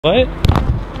What?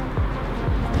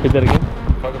 Hit that again?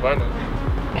 Fuck if I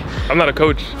know. I'm not a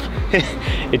coach.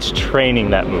 It's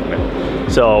training that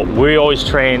movement. So we always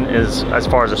train as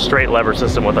far as a straight lever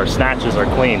system with our snatches, our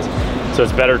cleans. So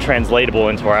it's better translatable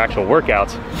into our actual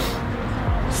workouts.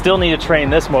 Still need to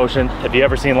train this motion. Have you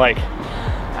ever seen like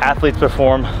athletes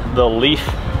perform the leaf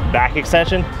back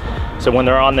extension? So when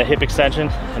they're on the hip extension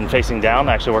and facing down,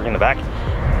 actually working the back,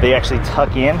 they actually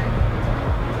tuck in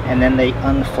and then they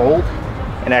unfold,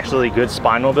 and actually good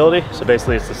spine mobility. So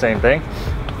basically it's the same thing.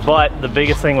 But the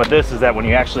biggest thing with this is that when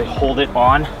you actually hold it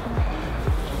on,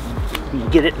 you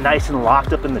get it nice and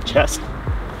locked up in the chest.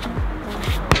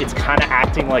 It's kind of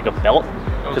acting like a belt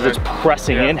because it's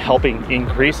pressing in, helping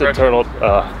increase internal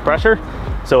pressure.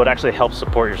 So it actually helps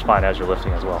support your spine as you're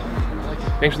lifting as well.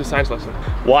 Thanks for the science lesson.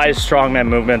 Why is strongman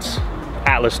movements,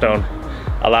 Atlas stone,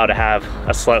 allowed to have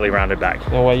a slightly rounded back?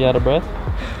 And why you out of breath?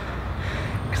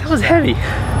 Because that was heavy.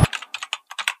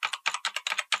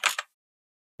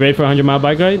 Ready for a 100-mile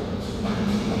bike ride?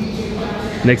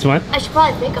 Next month? I should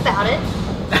probably think about it.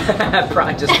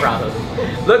 Probably.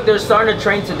 Look, they're starting to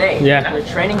train today. Yeah. They're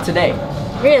training today.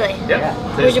 Really? Yep.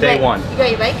 Yeah. Today's day bike? one. You got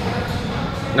your bike?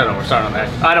 No, we're starting on that.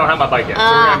 I don't have my bike yet, so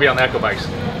we're gonna be on the Echo bikes.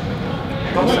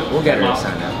 We'll get her to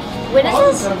sign up. When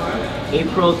is this?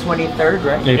 April 23rd,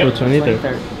 right? April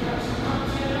 23rd.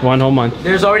 1 whole month.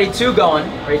 There's already 2 going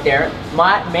right there.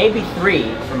 Maybe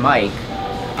 3 for Mike.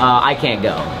 I can't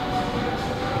go.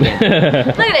 Look at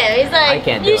him. He's like, I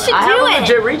can't do you it. should I have do a it.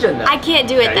 legit region though. I can't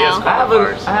do it though.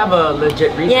 I have a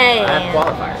legit region. Yeah. I have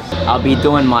qualifiers. I'll be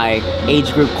doing my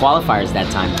age group qualifiers that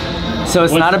time. So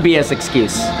it's not a BS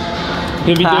excuse.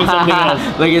 He'll be doing something else.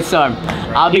 Look at some.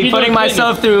 I'll be putting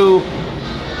myself through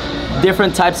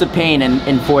different types of pain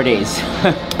in 4 days.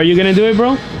 Are you gonna do it,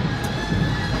 bro?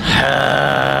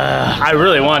 I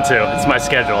really want to. It's my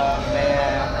schedule.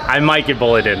 I might get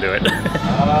bullied into it.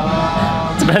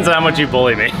 Depends on how much you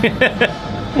bully me. I'll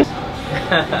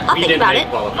think about it.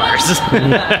 Qualifiers.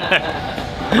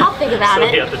 I'll think about So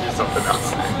it. we have to do something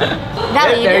else.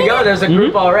 Valerie, There you go. There's a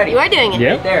group already. You are doing it.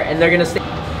 Yeah. Right there, and they're gonna stay.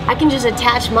 I can just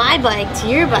attach my bike to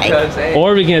your bike.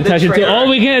 Or we can attach it to. Oh,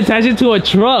 we can attach it to a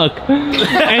truck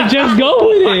and just go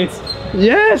with it.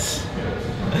 Yes.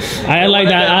 I like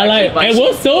that. I like. And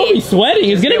we'll still be sweating.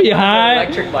 It's gonna be hot.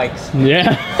 Electric bikes.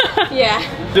 Yeah. Yeah.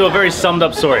 Do a very summed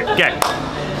up story. Okay.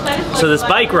 So this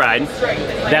bike ride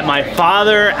that my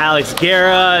father, Alex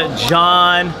Guerra,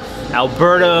 John,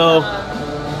 Alberto,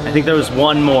 I think there was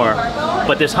one more,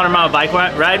 but this 100-mile bike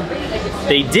ride,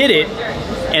 they did it.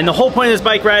 And the whole point of this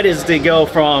bike ride is to go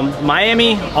from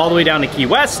Miami all the way down to Key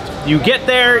West. You get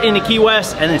there into Key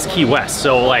West and it's Key West.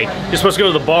 So like you're supposed to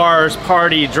go to the bars,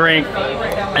 party, drink,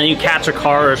 and then you catch a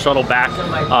car or a shuttle back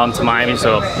to Miami,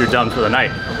 so you're done for the night.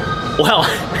 Well,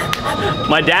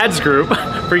 my dad's group,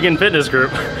 Freakin Fitness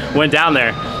group, went down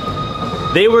there.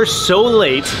 They were so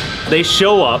late, they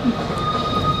show up,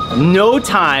 no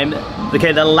time.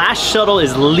 Okay, the last shuttle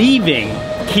is leaving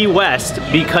Key West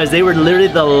because they were literally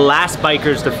the last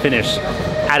bikers to finish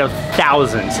out of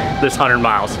thousands this 100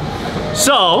 miles.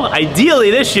 So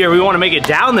ideally this year we want to make it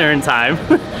down there in time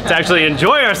to actually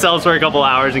enjoy ourselves for a couple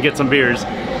hours and get some beers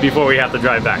before we have to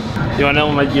drive back. You wanna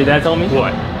know what your dad told me?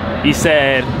 What? He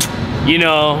said, you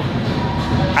know,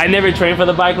 I never train for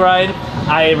the bike ride.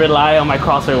 I rely on my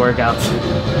CrossFit workouts.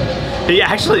 He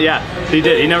actually, yeah, he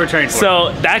did. He never trained for it.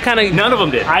 So that kind of, None of them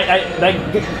did.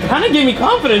 That kind of gave me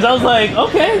confidence. I was like,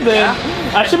 okay, then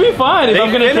I should be fine if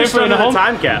I'm gonna train for the home.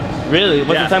 time cap. Really?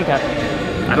 What's Yeah. the time cap?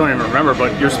 I don't even remember,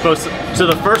 but you're supposed to. So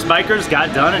the first bikers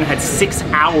got done and had 6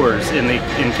 hours in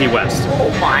Key West. Oh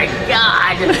my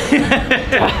god!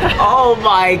 Oh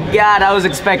my god! I was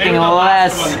expecting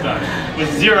less.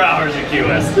 With 0 hours in Key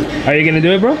West. Are you gonna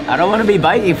do it, bro? I don't want to be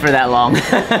biking for that long.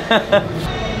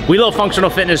 We love functional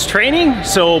fitness training.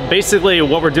 So basically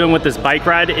what we're doing with this bike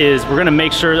ride is we're gonna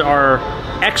make sure our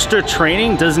extra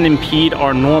training doesn't impede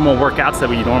our normal workouts that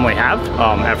we normally have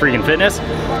at Freakin Fitness.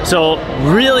 So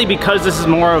really, because this is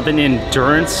more of an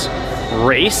endurance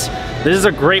race, this is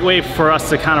a great way for us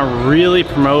to kind of really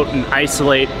promote and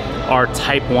isolate our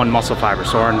type 1 muscle fibers,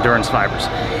 so our endurance fibers.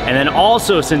 And then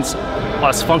also, since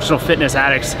us functional fitness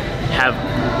addicts have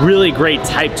really great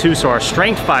type 2, so our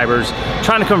strength fibers,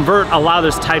 trying to convert a lot of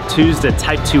those type 2s to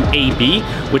type 2AB,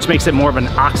 which makes it more of an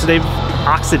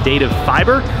oxidative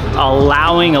fiber,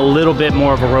 allowing a little bit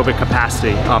more of aerobic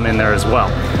capacity in there as well.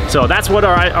 So that's what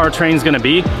our training's gonna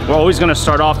be. We're always gonna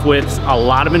start off with a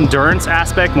lot of endurance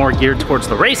aspect, more geared towards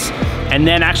the race, and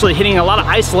then actually hitting a lot of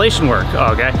isolation work,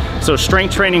 okay? So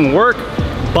strength training work,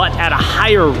 but at a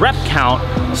higher rep count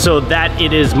so that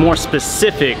it is more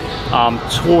specific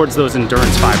towards those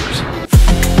endurance fibers.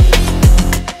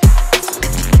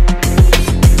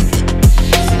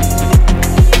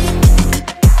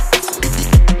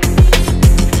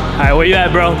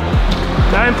 at, bro?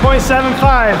 9.75.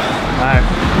 All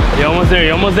right, you're almost there,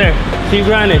 you're almost there. Keep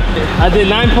grinding. I did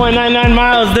 9.99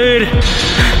 miles, dude.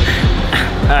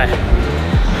 All right.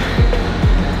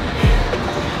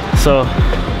 So,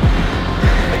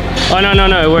 oh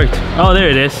no, it worked. Oh, there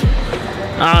it is.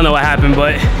 I don't know what happened,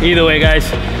 but either way, guys,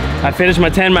 I finished my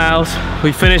 10 miles.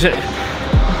 We finished it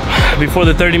before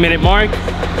the 30-minute mark.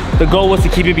 The goal was to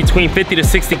keep it between 50 to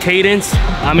 60 cadence.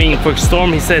 I mean, for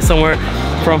Storm, he said somewhere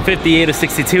from 58 to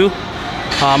 62.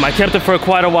 I kept it for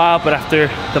quite a while, but after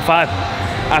the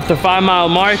 5 mile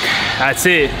mark, that's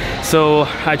it. So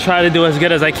I try to do as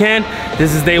good as I can.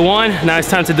 This is day 1. Now it's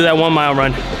time to do that 1 mile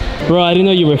run. Bro, I didn't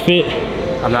know you were fit.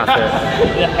 I'm not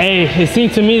fit. Hey, it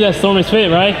seemed to me that Storm is fit,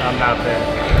 right? I'm not fit.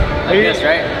 Like this,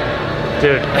 right?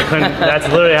 Dude, I couldn't, that's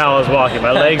literally how I was walking.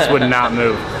 My legs would not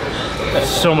move.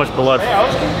 So much blood.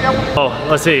 Oh,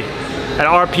 let's see. At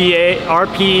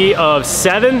RP of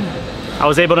 7, I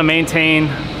was able to maintain,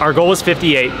 our goal was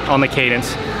 58 on the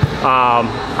cadence.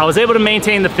 I was able to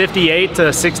maintain the 58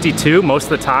 to 62 most of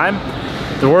the time.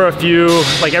 There were a few,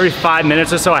 like every 5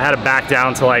 minutes or so, I had to back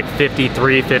down to like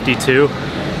 53, 52,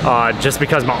 just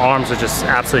because my arms are just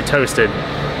absolutely toasted.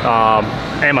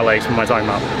 And my legs, what am I talking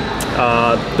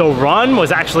about? The run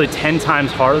was actually 10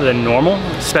 times harder than normal,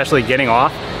 especially getting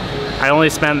off. I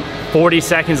only spent 40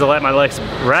 seconds to let my legs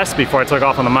rest before I took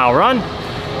off on the mile run.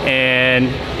 And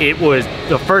it was,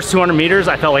 the first 200 meters,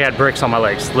 I felt like I had bricks on my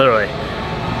legs, literally.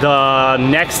 The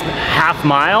next half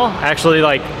mile, actually,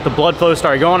 like the blood flow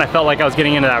started going. I felt like I was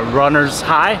getting into that runner's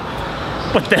high.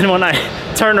 But then when I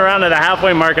turned around at the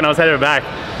halfway mark and I was headed back,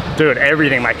 dude,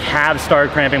 everything, my calves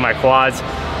started cramping, my quads.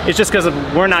 It's just because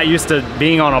we're not used to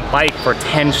being on a bike for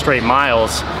 10 straight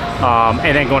miles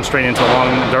and then going straight into a long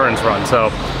endurance run. So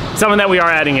something that we are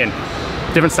adding in,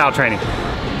 different style training.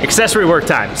 Accessory work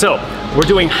time. So we're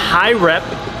doing high rep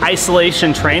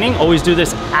isolation training. Always do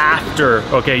this after,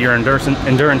 okay, your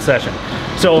endurance session.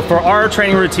 So for our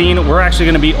training routine, we're actually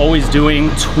gonna be always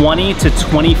doing 20 to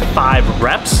 25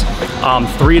 reps,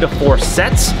 3 to 4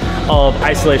 sets of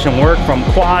isolation work from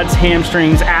quads,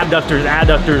 hamstrings, abductors,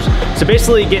 adductors. So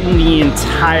basically getting the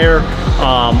entire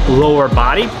lower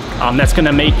body. That's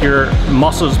gonna make your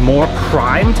muscles more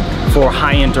primed for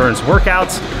high endurance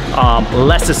workouts,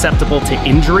 less susceptible to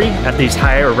injury at these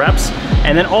higher reps.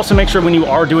 And then also make sure when you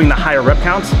are doing the higher rep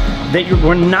counts that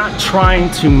we're not trying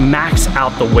to max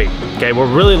out the weight, okay?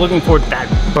 We're really looking for that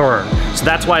burn. So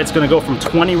that's why it's gonna go from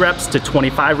 20 reps to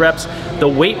 25 reps. The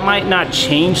weight might not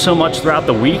change so much throughout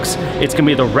the weeks. It's gonna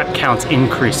be the rep counts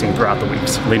increasing throughout the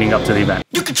weeks leading up to the event.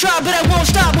 You can try, but I won't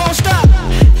stop, won't stop.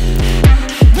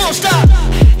 Won't stop.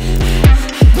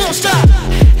 Won't stop.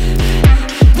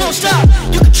 Won't stop.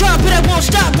 You can try, but I won't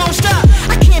stop, won't stop.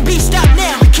 I can't be stopped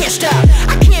now, I can't stop.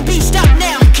 I can't be stopped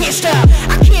now, I can't stop.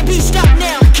 I can't be stopped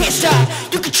now, I can't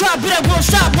stop. You can try, but I won't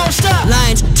stop, won't stop.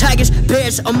 Lions, tigers,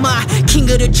 bears are my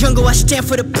king of the jungle. I stand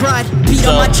for the pride. Beat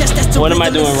on my chest, that's the what am I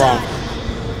doing wrong?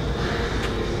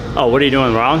 Oh, what are you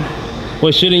doing wrong?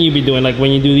 What shouldn't you be doing, like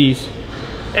when you do these?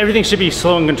 Everything should be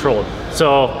slow and controlled.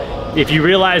 So if you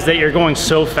realize that you're going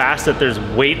so fast that there's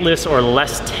weightless or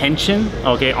less tension,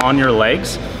 okay, on your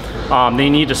legs, then you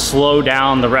need to slow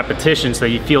down the repetition so that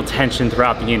you feel tension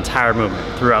throughout the entire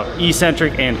movement, throughout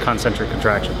eccentric and concentric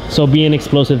contraction. So being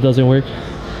explosive doesn't work?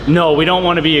 No, we don't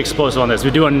want to be explosive on this.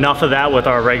 We do enough of that with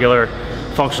our regular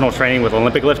functional training with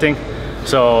Olympic lifting.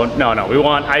 So no, we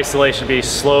want isolation to be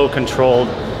slow, controlled,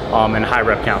 and high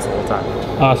rep counts the whole time.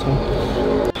 Awesome.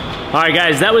 All right,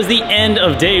 guys, that was the end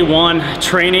of day 1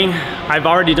 training. I've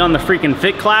already done the Freakin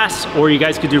Fit class, or you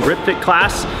guys could do Rip Fit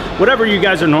class, whatever you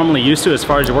guys are normally used to as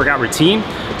far as your workout routine.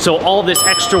 So all this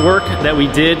extra work that we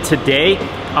did today,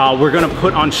 we're gonna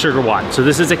put on Sugar WOD. So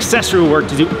this is accessory work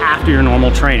to do after your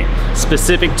normal training,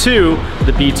 specific to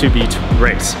the B2B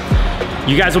race.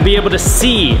 You guys will be able to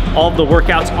see all of the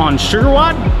workouts on Sugar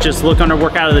WOD. Just look under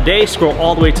workout of the day, scroll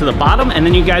all the way to the bottom, and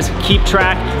then you guys keep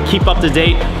track, keep up to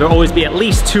date. There'll always be at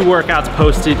least 2 workouts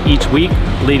posted each week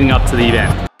leading up to the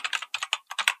event.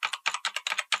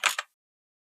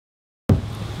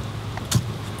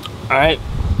 All right,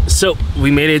 so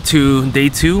we made it to day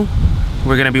 2.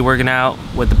 We're gonna be working out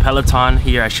with the Peloton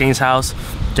here at Shane's house.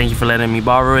 Thank you for letting me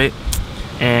borrow it.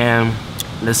 And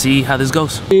let's see how this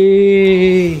goes.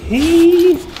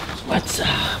 Hey, what's up?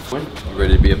 You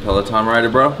ready to be a Peloton rider,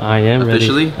 bro? I am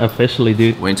officially? ready. Officially,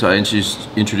 dude. Wait until I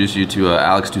introduce you to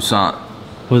Alex Toussaint.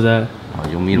 Who's that? Oh,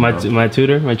 you'll meet him, my bro. My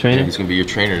tutor, my trainer? Yeah, he's gonna be your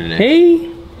trainer today. Hey,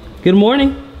 good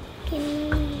morning.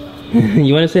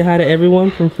 You wanna say hi to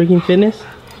everyone from Freakin Fitness?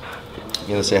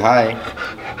 You gonna say hi?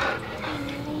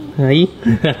 Hi.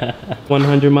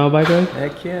 100 mile bike ride?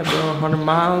 Heck yeah, bro, 100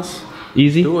 miles.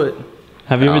 Easy? Do it.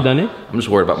 Have you ever done it? I'm just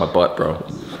worried about my butt, bro.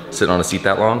 Sitting on a seat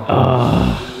that long.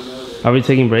 Are we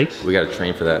taking breaks? We gotta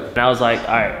train for that. And I was like,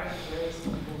 all right.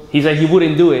 He said he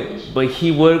wouldn't do it, but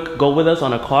he would go with us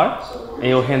on a car and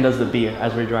he'll hand us the beer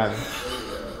as we're driving.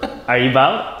 Are you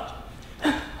about?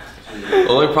 The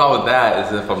only problem with that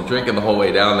is if I'm drinking the whole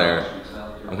way down there,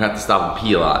 I'm gonna have to stop and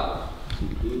pee a lot.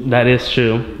 That is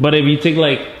true. But if you take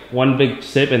like one big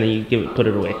sip and then you put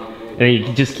it away, and then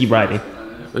you just keep riding.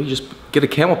 Well, you just get a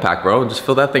camel pack, bro, and just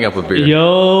fill that thing up with beer.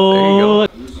 Yo, there you go.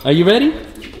 Are you ready?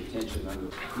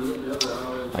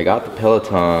 I got the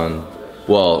Peloton.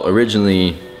 Well,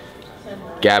 originally,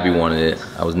 Gabby wanted it.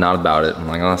 I was not about it. I'm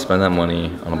like, I'll spend that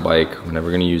money on a bike. I'm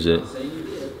never gonna use it.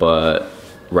 But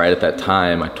right at that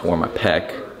time, I tore my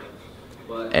pec.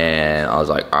 And I was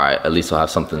like, all right, at least I'll have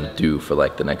something to do for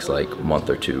like the next like month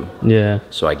or two. Yeah.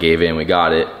 So I gave in, we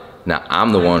got it. Now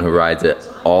I'm the one who rides it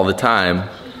all the time.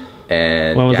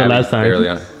 And when was Gabby's the last time? barely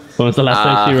on. When was the last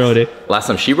time she rode it? Last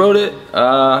time she rode it?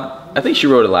 I think she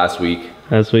rode it last week.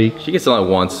 Last week? She gets it like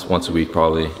once a week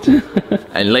probably.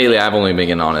 And lately I've only been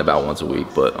getting on it about once a week,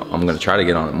 but I'm gonna try to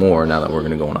get on it more now that we're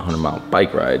gonna go on a 100-mile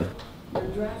bike ride.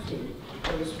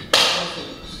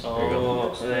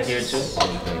 Oh, is that here too?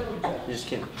 Just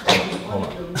kidding. Hold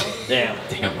on. Damn.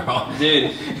 Damn, bro.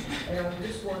 Dude.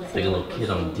 It's like a little kid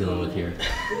I'm dealing with here.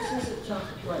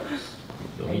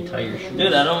 Don't you tie your shoes?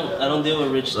 Dude, I don't deal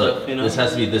with rich stuff, you know? This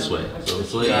has to be this way. So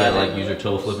this way you gotta like use your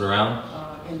toe, flip it around.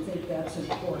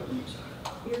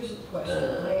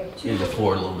 Use it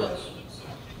forward a little bit.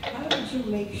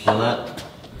 You feel that?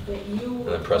 And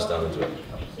then press down into it.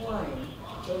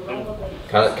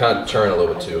 Kind of turn a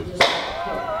little bit too. There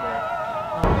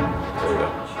we go.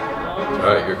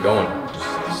 All right, you're going.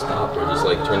 Just stop or just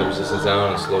like turn the resistance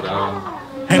down and slow down.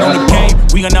 Hand on the game,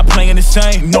 we are not playing the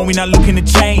same. No, we not looking to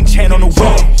change. Hand on the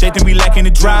wheel, they think we lacking the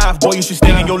drive. Boy, you should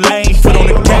stay in your lane. Foot on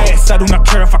the gas, I do not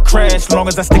care if I crash, as long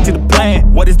as I stick to the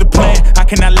plan. What is the plan? I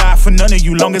cannot lie for none of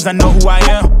you, long as I know who I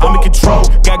am. I'm in control,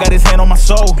 God got his hand on my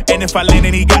soul. And if I land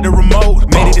and he got the remote,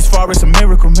 made it this far, it's a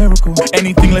miracle, miracle.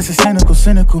 Anything less is cynical.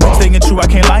 Staying true, I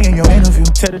can't lie in your interview.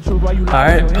 Tell the truth while you lie. All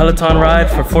right, Peloton ride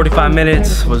for 45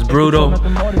 minutes was brutal.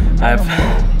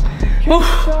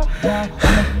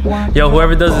 Yo,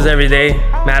 whoever does this every day,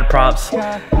 mad props.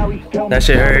 That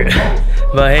shit hurt.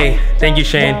 But hey, thank you,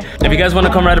 Shane. If you guys want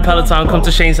to come ride a Peloton, come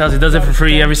to Shane's house. He does it for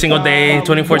free every single day,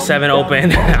 24/7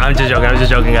 open. I'm just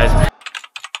joking, guys.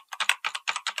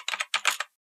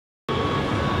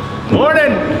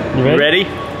 Morning. You ready?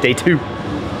 Day 2.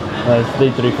 It's day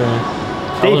 3 for me.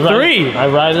 Day 3? I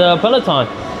ride a Peloton.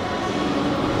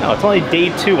 No, it's only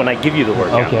day 2 when I give you the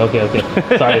workout. Okay.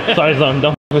 Sorry, son.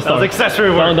 Don't That was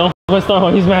accessory work. Don't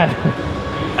start. He's mad.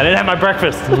 I didn't have my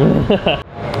breakfast.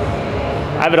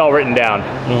 I have it all written down.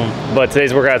 But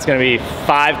today's workout is going to be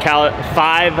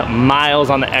 5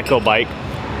 miles on the Echo bike,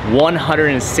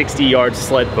 160-yard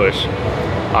sled push,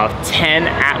 10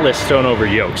 Atlas stone over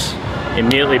yokes.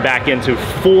 Immediately back into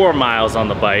 4 miles on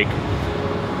the bike,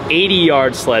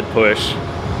 80-yard sled push,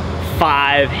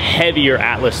 5 heavier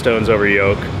Atlas stones over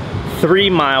yoke,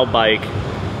 3-mile bike,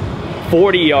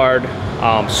 40-yard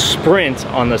sprint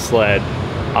on the sled,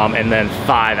 and then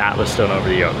 5 Atlas stone over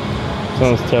the yoke.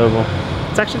 Sounds terrible.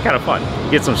 It's actually kind of fun.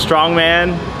 You get some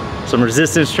strongman, some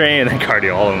resistance training, and then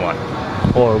cardio all in one.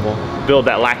 Horrible. Build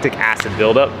that lactic acid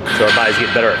buildup so our bodies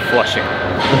get better at flushing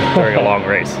during a long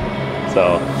race.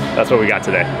 So that's what we got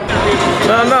today.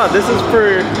 No, this is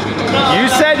for, you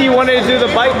said you wanted to do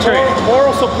the bike train.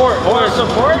 Moral support. Moral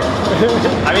support?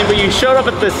 I mean, but you showed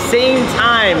up at the same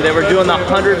time that we're doing the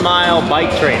 100-mile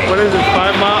bike training. What is it,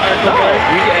 5 mile? No,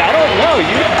 I don't know.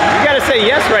 You gotta say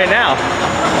yes right now.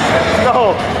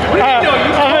 No. What do you know?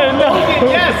 You said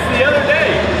yes the other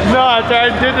day. No, after I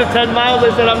did the 10 miles,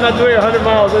 I said I'm not doing 100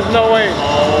 miles. There's no way.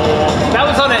 Oh, that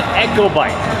was on an Echo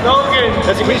bike. Logan.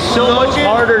 That's gonna be so much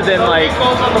harder than like. He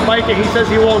goes on the bike and he says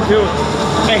he won't do it.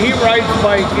 And he rides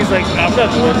bike. He's like, I'm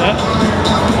not doing that.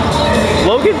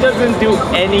 Logan doesn't do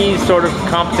any sort of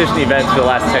competition events for the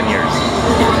last 10 years.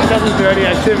 He doesn't do any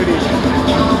activities.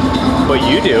 But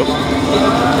you do.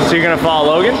 So you're gonna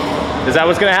follow Logan? Is that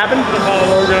what's gonna happen? I'm gonna follow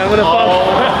Logan. I'm gonna follow.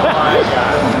 Oh my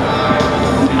god.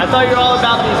 I thought you were all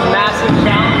about these massive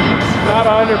challenges. Not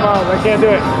 100 miles. I can't do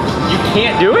it. You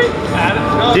can't do it?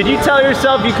 No. Did you tell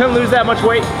yourself you couldn't lose that much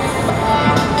weight?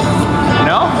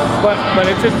 No? But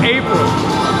it's in April.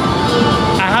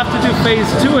 I have to do phase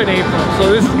 2 in April.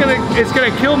 So this is it's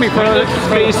gonna kill me for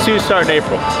Phase 2 start in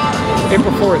April.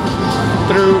 April 4th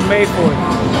through May 4th.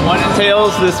 What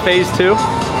entails this phase 2?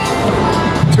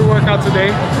 2 workouts a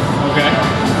day. Okay.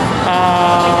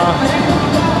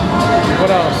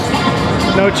 What else?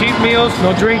 no cheat meals,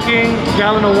 no drinking,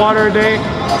 gallon of water a day.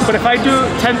 But if I do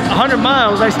 100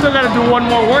 miles, I still gotta do one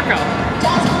more workout.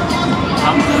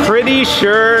 I'm pretty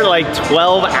sure like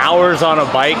 12 hours on a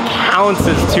bike counts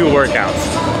as 2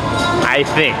 workouts. I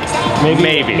think.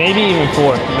 Maybe even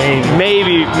 4.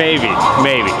 Maybe.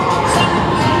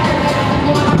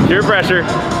 Peer pressure.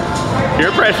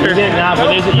 Peer pressure. Nah,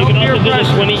 but you can also do the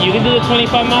 20. You can do the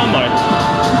 25-mile mark.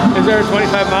 Is there a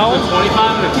 25 miles?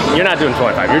 25? You're not doing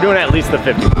 25. You're doing at least the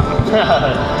 50. I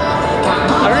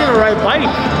don't even ride bike.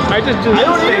 I just do. I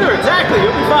don't either. Exactly.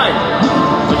 You'll be fine.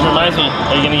 Which reminds me,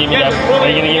 are you gonna give me that? Are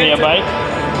you gonna give me a bike?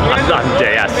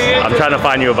 Yes. I'm trying to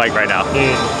find you a bike right now.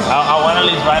 Dude, I want to at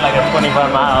least ride like a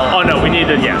 25 mile. Oh no, we need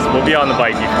to. Yes, we'll be on the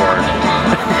bike before.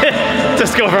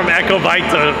 Just go from eco bike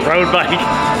to road bike.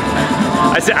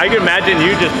 I can imagine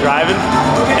you just driving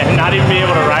and not even be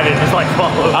able to ride it, just like fall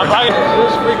over. Is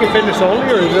this Freakin fitness only,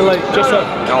 or is it like just a?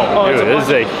 No, dude, this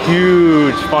is a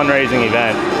huge fundraising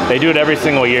event. They do it every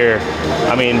single year.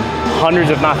 I mean,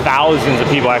 hundreds, if not thousands, of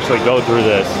people actually go through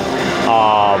this.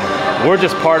 We're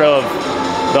just part of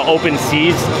the Open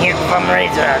S.E.A.S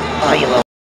fundraiser.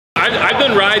 I've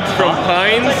done rides from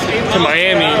Pines to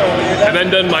Miami, and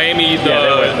then done Miami the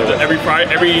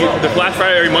last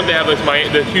Friday every month they have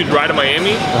the huge ride to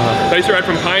Miami. So I used to ride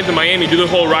from Pines to Miami, do the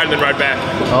whole ride, and then ride back.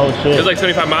 Oh shit! It's like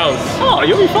 75 miles. Oh,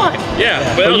 you'll be fine. Yeah,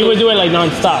 but you would do it like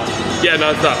non-stop. Yeah,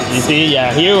 non-stop. You see,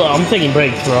 yeah, here I'm taking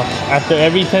breaks, bro. After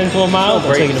every 10, 12 miles,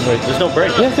 I'm taking a break. There's no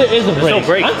break. Yes, there is a break. There's no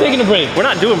break. I'm taking a break. We're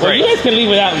not doing breaks. Well, you guys can leave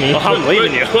without me. Oh, I'm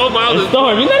leaving you. 12 miles.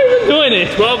 Storm, you're not even doing it.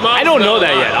 12 miles. I don't know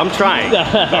that yet. I'm trying.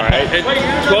 All right.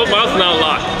 12 miles is not a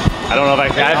lot. I don't know if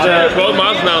I can. 12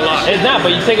 miles is not a lot. It's not,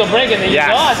 but you take a break and then you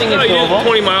go. I think it's you do doable.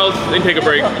 20 miles, then take a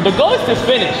break. The goal is to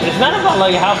finish. It's not about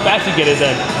like how fast you get it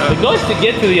done. The goal is to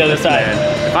get to the other side. Man,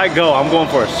 if I go, I'm going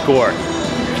for a score.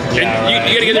 Yeah, you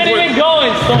gotta get there before.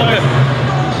 Going, Storm.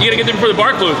 You gotta get there before the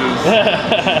bar closes.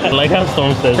 I like how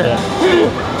Storm says that.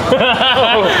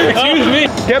 Excuse me.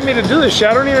 Get me to do this shit.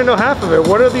 I don't even know half of it.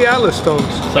 What are the Atlas stones?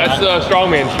 That's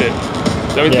strongman shit.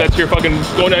 That means that's your fucking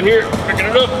going down here, picking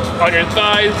it up on your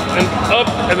thighs and up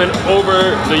and then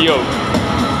over the yoke.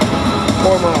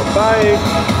 4-mile bike.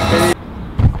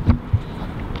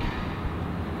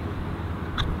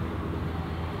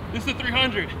 This is a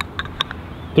 300.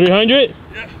 300?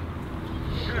 Yeah.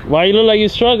 Why you look like you're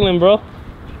struggling, bro?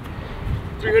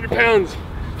 300 pounds.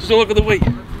 Just don't look at the weight.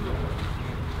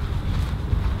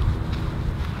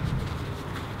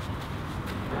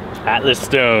 Atlas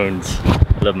stones.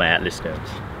 I love my Atlas stones.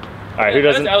 All right, who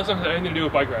doesn't? How does Atlas stones have anything to do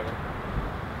with bike riding?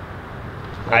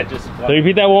 So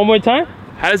repeat that one more time?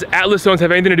 How does Atlas stones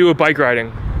have anything to do with bike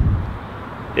riding?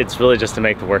 It's really just to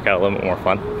make the workout a little bit more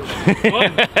fun.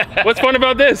 What's fun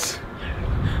about this?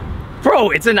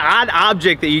 Bro, it's an odd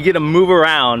object that you get to move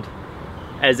around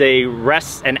as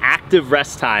an active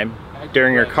rest time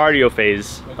during your cardio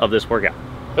phase of this workout.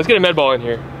 Let's get a med ball in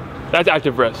here. That's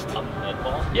active rest. Med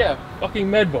ball? Yeah, fucking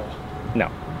med ball. No.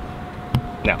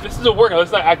 No. This is a workout,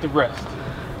 it's not active rest.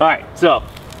 All right, so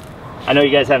I know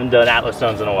you guys haven't done Atlas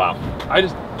stones in a while. I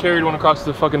just carried one across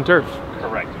the fucking turf.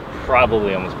 Correct.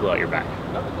 Probably almost blew out your back.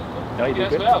 No, you did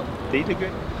good. You did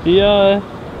good.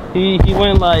 He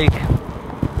went like,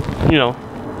 you know,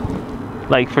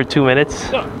 like for 2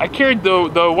 minutes. No, I carried the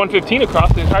 115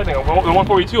 across the entire thing. The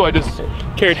 142 I just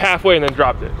carried halfway and then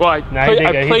dropped it. Well, I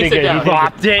placed it down.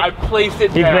 Dropped it. I placed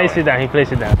it down. He placed it down. He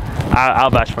placed it down.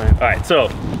 I'll vouch for him. All right, so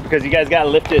because you guys got to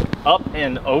lift it up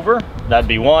and over, that'd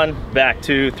be 1, back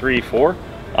 2, 3, 4.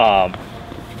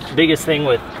 Biggest thing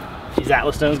with these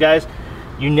Atlas stones, guys,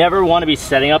 you never want to be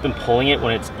setting up and pulling it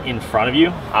when it's in front of you.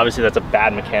 Obviously, that's a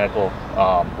bad mechanical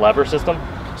lever system.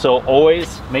 So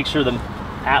always make sure the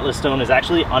Atlas stone is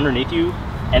actually underneath you,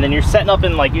 and then you're setting up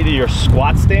in like either your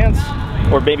squat stance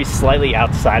or maybe slightly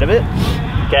outside of it.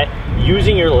 Okay,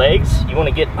 using your legs, you want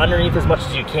to get underneath as much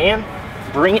as you can.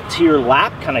 Bring it to your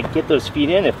lap, kind of get those feet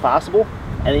in if possible,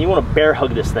 and then you want to bear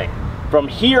hug this thing. From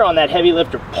here on that heavy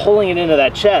lift, or pulling it into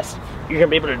that chest, you're gonna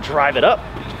be able to drive it up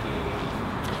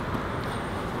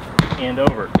and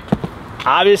over.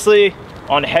 Obviously,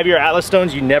 on heavier Atlas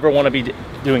stones, you never want to be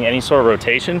doing any sort of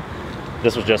rotation.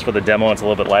 This was just for the demo, it's a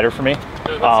little bit lighter for me.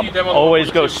 Always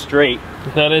go straight.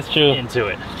 That is true. Into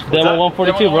it. Demo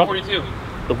 142, Demo bro.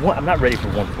 142. I'm not ready for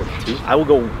 142. I will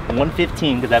go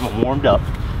 115 because I haven't warmed up.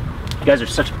 You guys are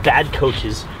such bad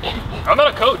coaches. I'm not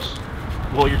a coach.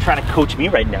 Well, you're trying to coach me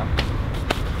right now,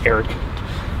 Eric.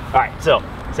 All right, so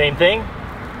same thing.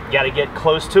 You got to get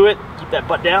close to it. Keep that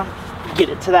butt down. Get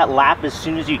it to that lap as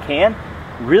soon as you can.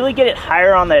 Really get it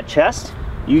higher on that chest.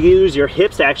 You use your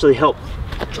hips to actually help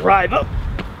drive up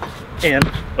and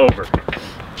over.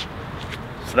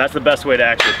 So that's the best way to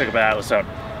actually pick up an Atlas zone.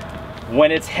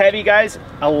 When it's heavy, guys,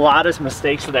 a lot of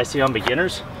mistakes that I see on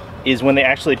beginners is when they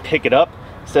actually pick it up,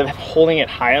 instead of holding it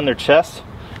high on their chest,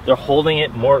 they're holding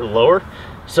it more lower.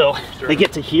 So they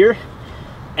get to here,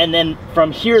 and then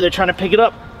from here, they're trying to pick it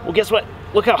up. Well, guess what?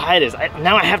 Look how high it is.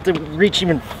 Now I have to reach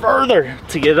even further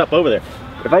to get it up over there.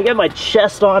 If I get my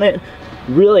chest on it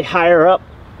really higher up,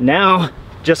 now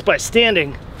just by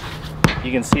standing,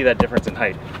 you can see that difference in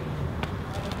height.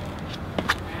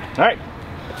 All right.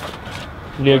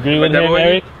 You agree with him,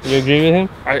 Eric? You agree with him?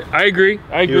 I agree.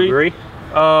 I agree. You agree?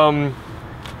 I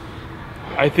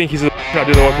think he's not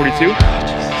doing the 142,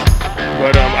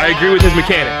 but I agree with his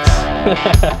mechanics.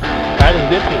 That is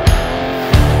different.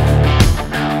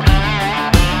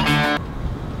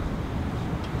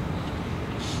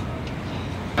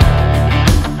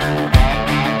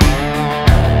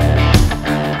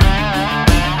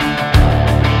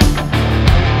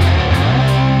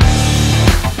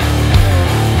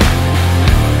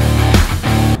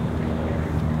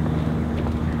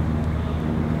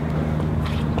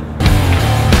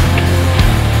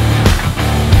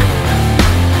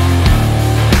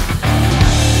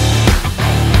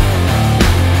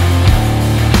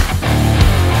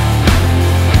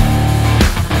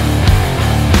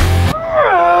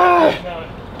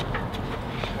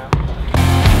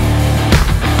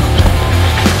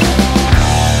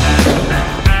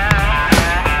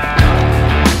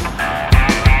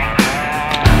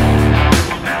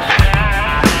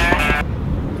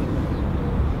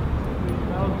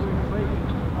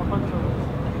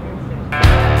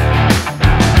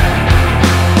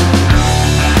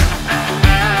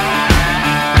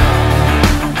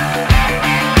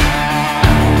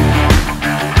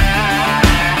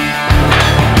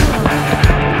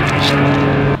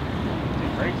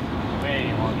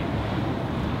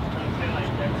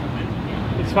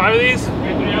 It's 5 of these?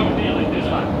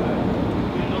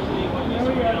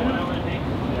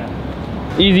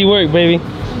 Easy work, baby.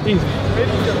 Easy.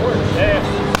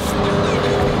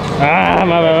 Ah,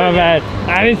 my bad.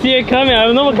 I didn't see it coming. I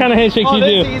don't know what kind of handshakes you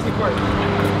do. Easy part.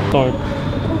 Storm.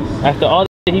 After all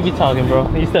that he be talking, bro,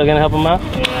 you still gonna help him out?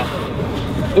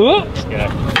 Yeah. Ooh. Yeah.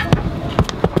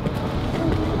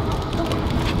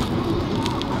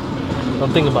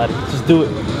 Don't think about it. Just do it.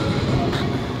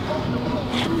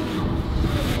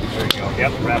 There you go.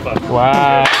 Yep, wrap up.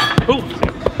 Wow. Ooh.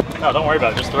 No, don't worry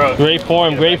about it. Just throw it. Great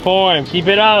form, great form. Keep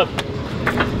it up. 3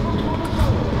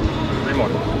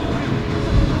 more.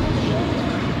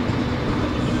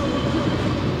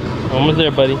 Almost there,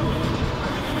 buddy.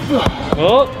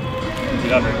 Oh.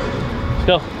 Get under. Let's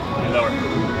go. And lower.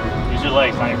 Use your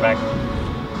legs, not your back.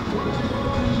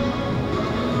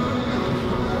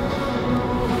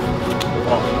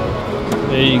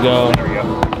 There you go. There we go.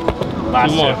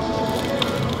 Last 2 more. 2.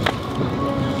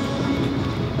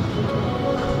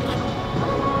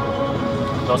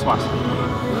 Close ones.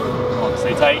 Come on,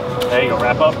 stay tight. There you go.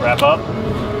 Wrap up, wrap up.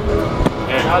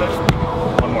 And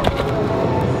 1 more.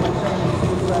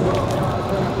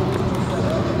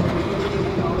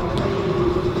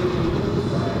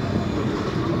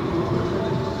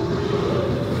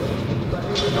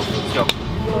 Let's go.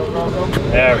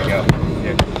 There we go.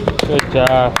 Here. Good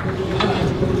job.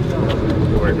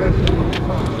 Good work, man.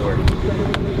 Good work.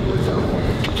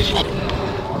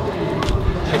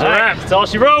 That's a wrap. That's all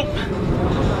she wrote.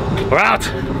 We're out.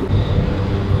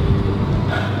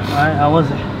 Alright, how was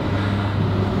it?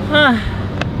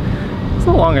 It's a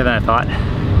little longer than I thought.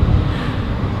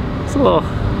 It's a little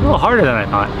harder than I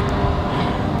thought.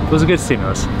 It was a good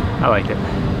stimulus. I liked it.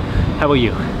 How about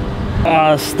you?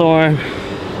 Storm.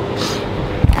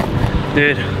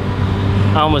 Dude,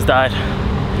 I almost died.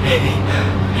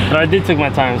 But I did take my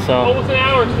time, so. Almost an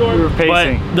hour, Storm. We were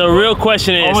pacing. But the real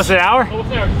question is. Almost an hour?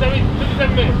 Almost an hour.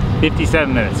 57 minutes.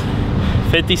 57 minutes.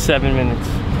 57 minutes.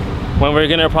 When we're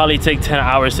gonna probably take 10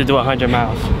 hours to do 100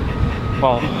 miles.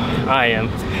 Well, I am.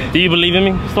 Do you believe in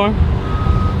me, Storm?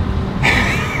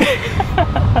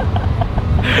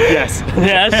 Yes.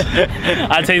 Yes?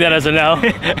 I'll take that as a no.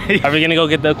 Are we gonna go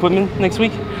get the equipment next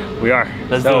week? We are.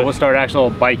 Let's do it. We'll start actual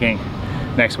biking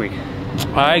next week.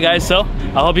 Alright guys, so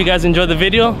I hope you guys enjoyed the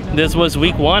video. This was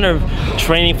week 1 of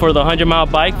training for the 100-mile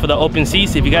bike for the Open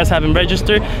S.E.A.S. If you guys haven't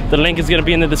registered, the link is gonna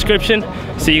be in the description.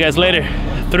 See you guys later.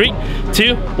 3,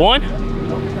 2, 1.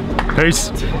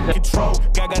 Peace. Control,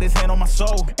 God got his hand on my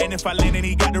soul, and if I land and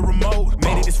he got the remote,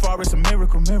 made it as far as a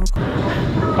miracle.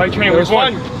 Bike training was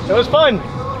fun. It was fun.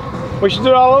 We should do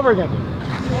it all over again.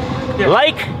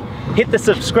 Like, hit the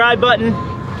subscribe button.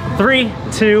 3,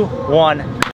 2, 1.